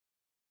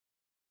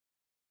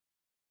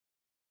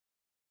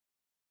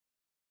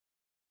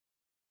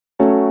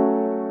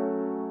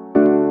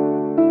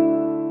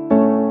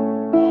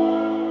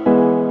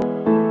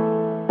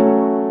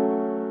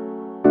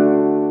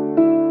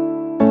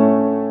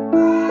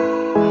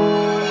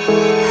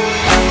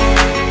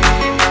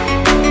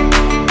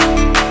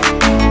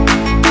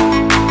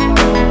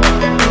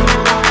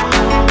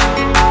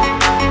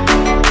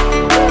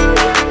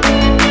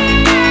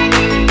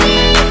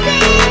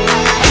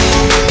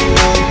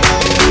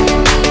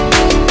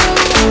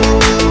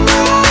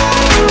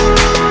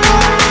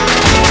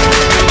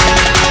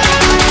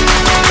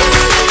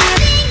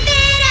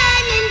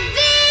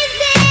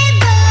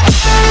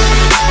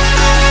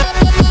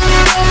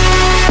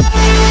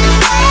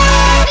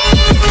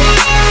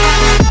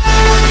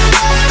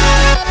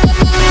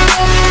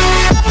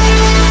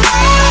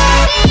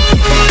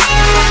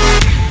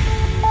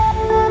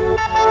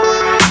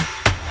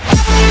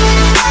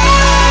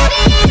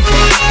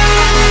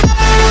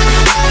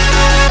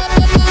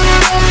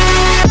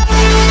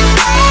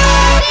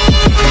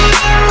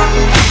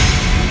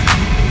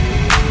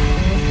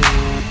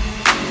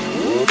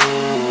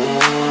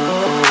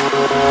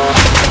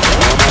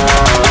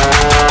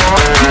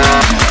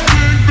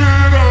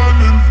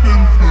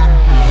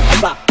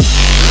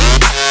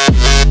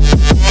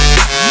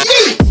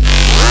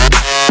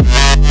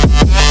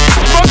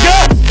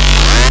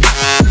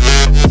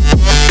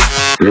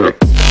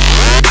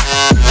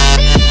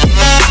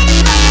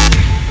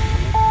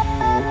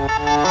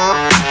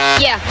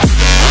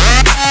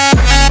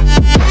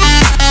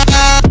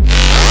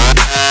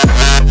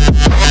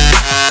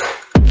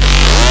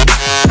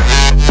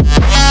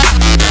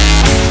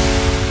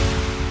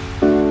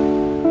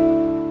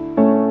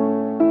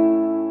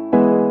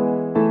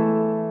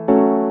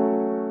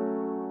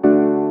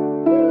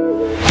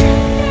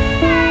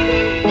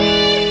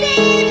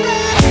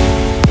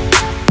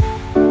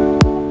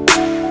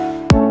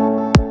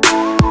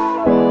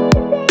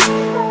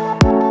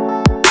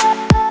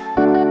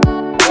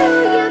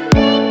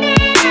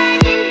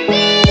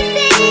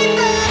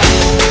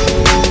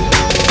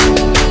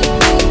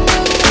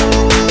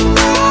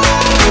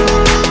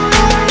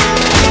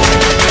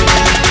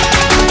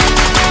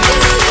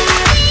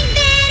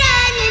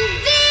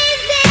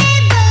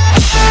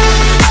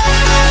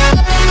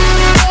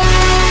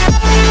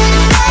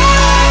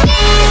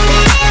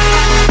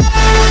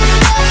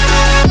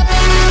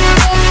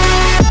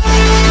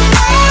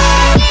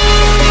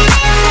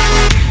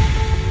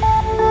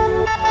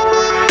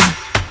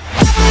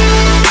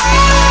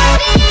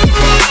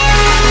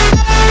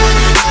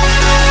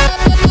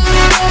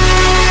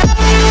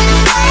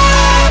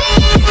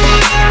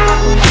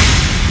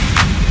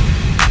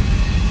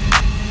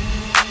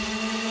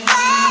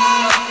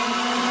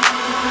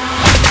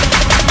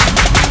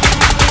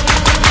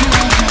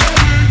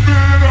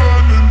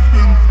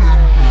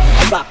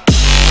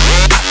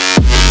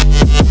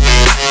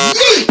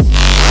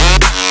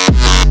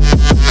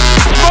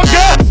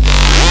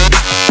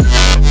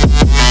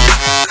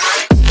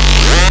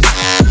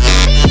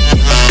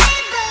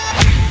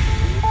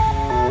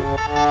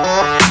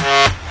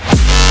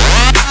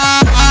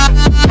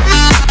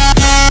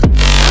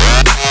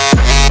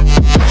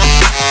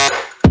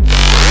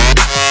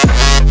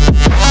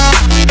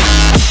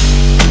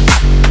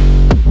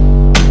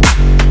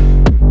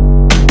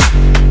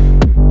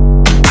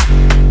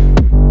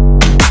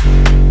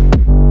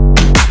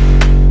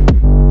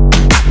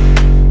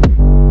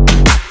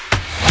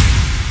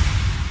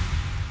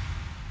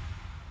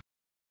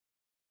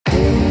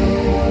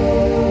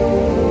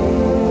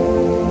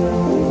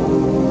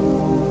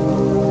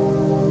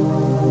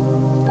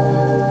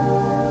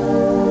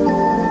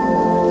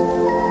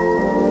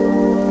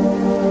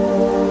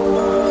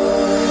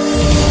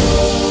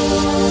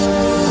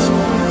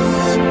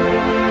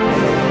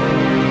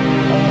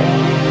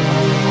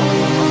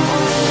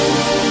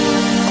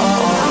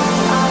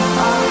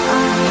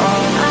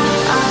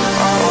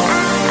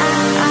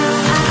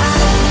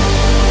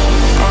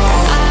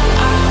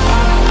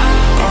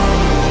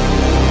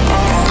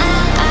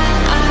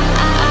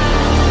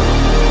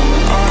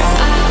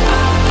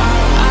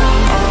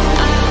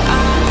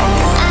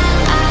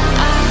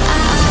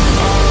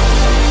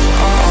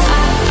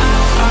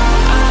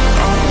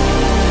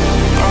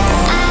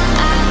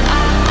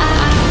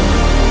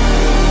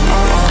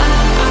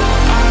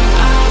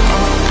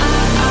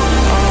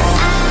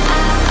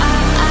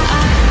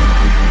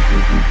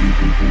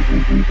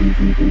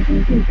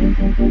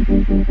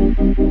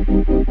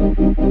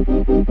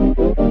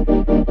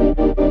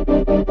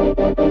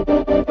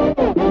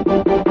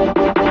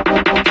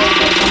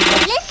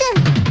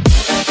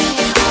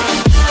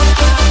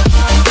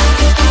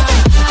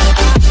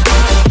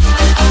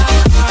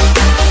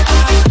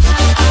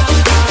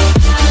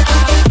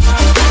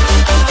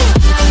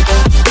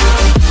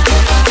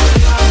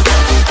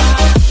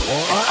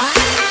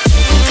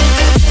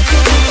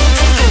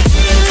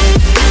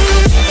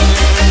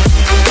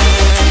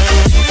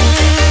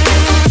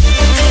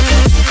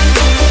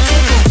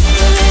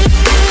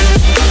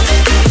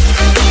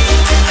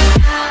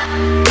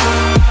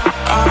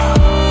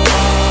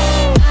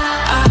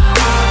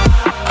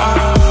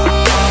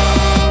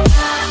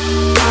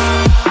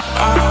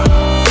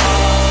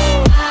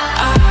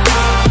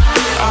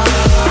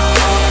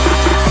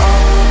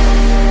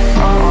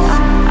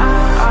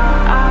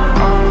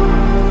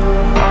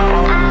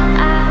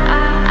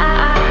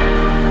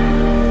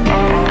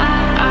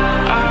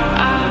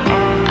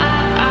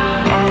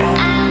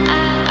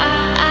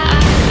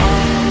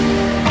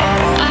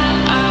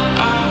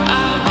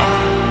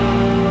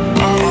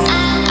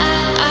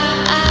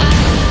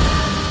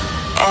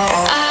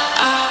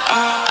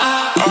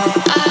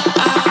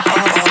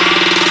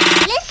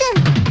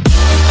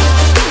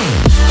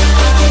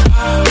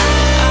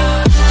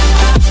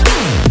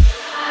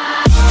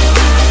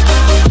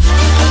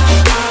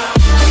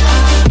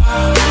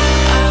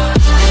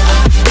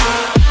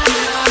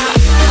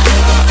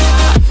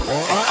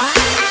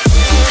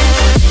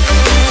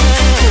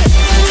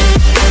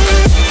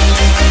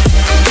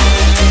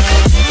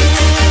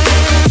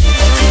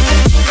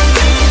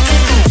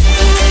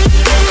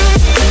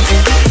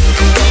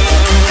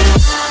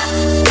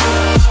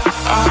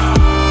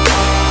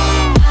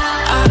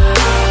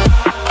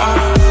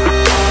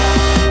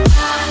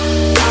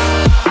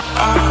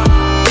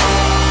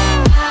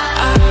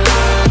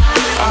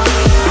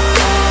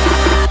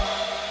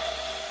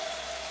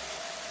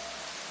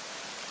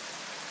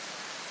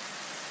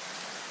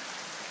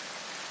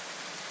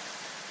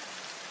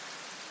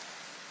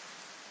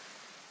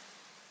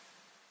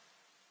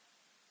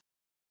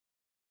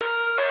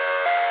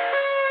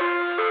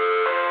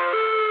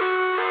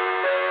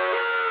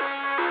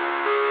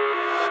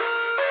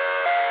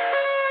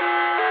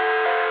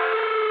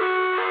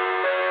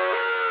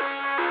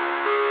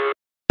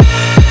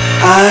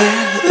I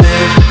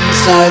live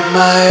inside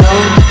my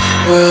own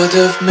world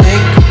of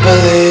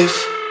make-believe.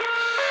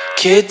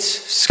 Kids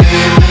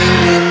screaming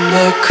in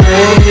their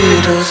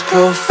cradles,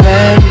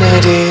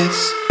 profanities.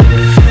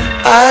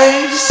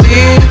 I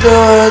see the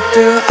world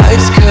through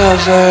eyes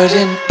covered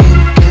in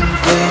ink and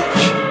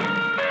bleach.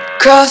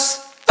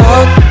 Cross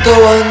out the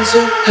ones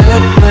who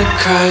heard my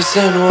cries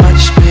and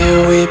watched me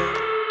weep.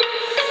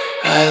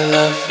 I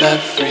love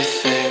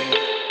everything.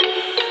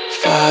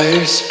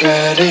 Fire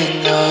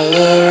spreading all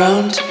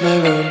around my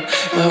room.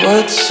 My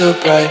world's so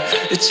bright,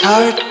 it's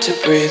hard to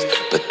breathe,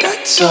 but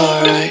that's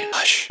alright.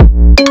 Hush.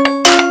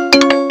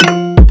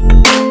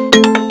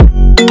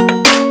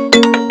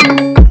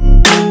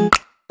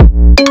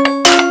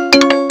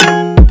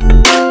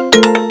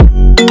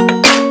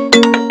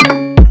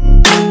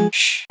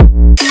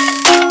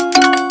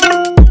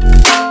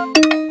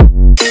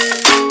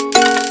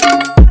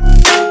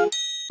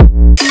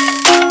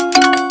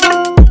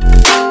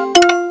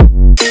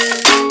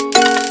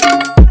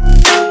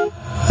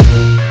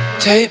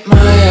 Tape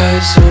my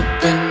eyes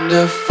open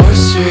to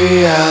force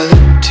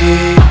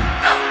reality.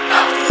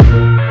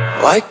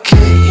 Why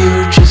can't you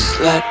just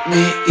let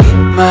me eat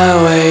my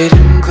weight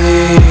in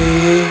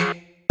glee?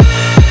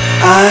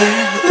 I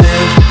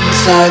live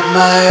inside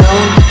my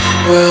own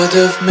world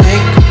of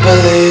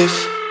make-believe.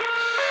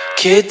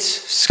 Kids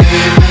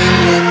screaming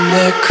in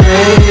their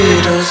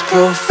cradles,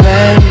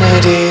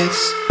 profanities.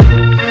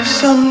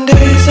 Some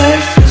days I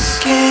feel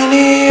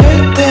skinnier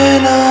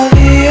than all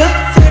the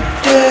other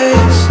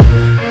days.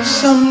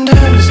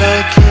 Sometimes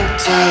I can't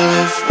tell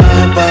if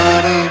my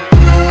body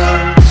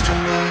belongs to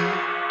me.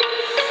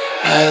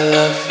 I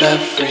love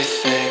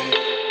everything.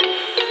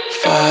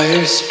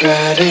 Fire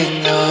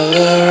spreading all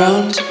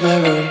around my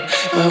room.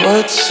 My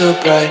world's so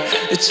bright,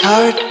 it's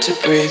hard to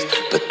breathe,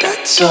 but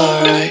that's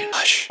alright.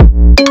 Hush.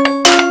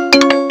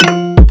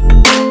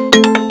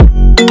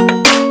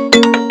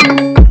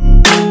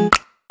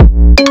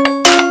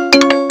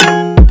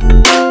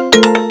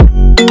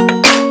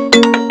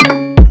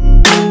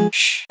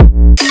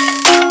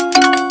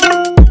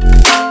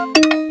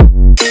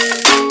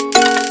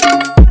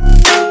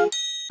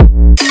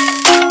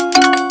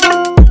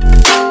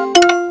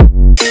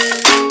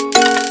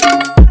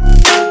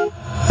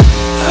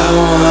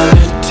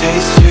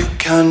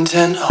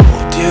 Content,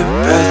 hold your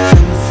breath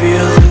and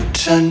feel the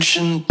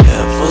tension.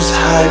 Devils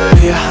hide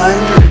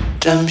behind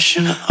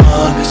redemption.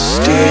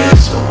 Honesty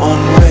is a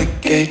one-way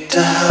gate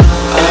to hell.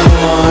 I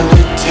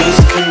wanna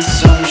taste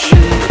consumption.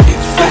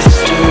 Breathe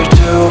faster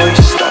to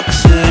waste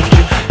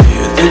oxygen.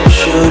 Hear the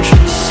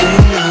children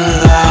sing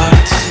aloud.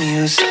 It's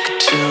music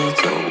till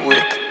the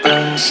wick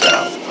burns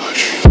out.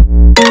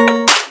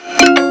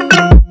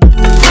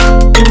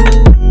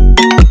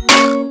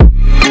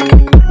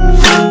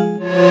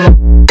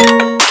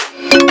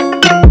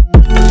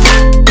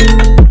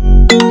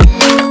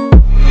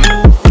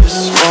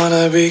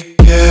 Be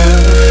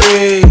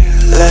carefree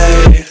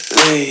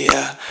lately,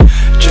 yeah.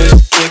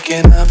 Just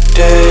picking up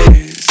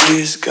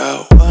daisies.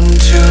 Got one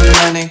too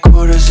many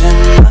quarters in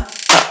my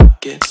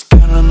pockets.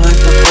 Count 'em like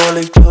the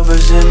 4-leaf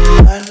clovers in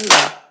my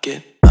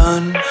locket.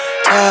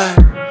 Untied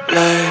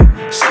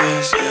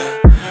laces, yeah.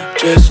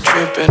 Just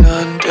tripping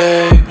on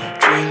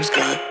daydreams.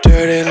 Got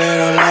dirty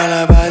little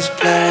lullabies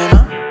playing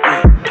on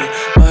repeat.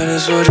 Might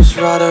as well just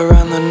ride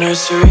around the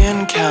nursery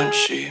and count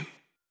sheep.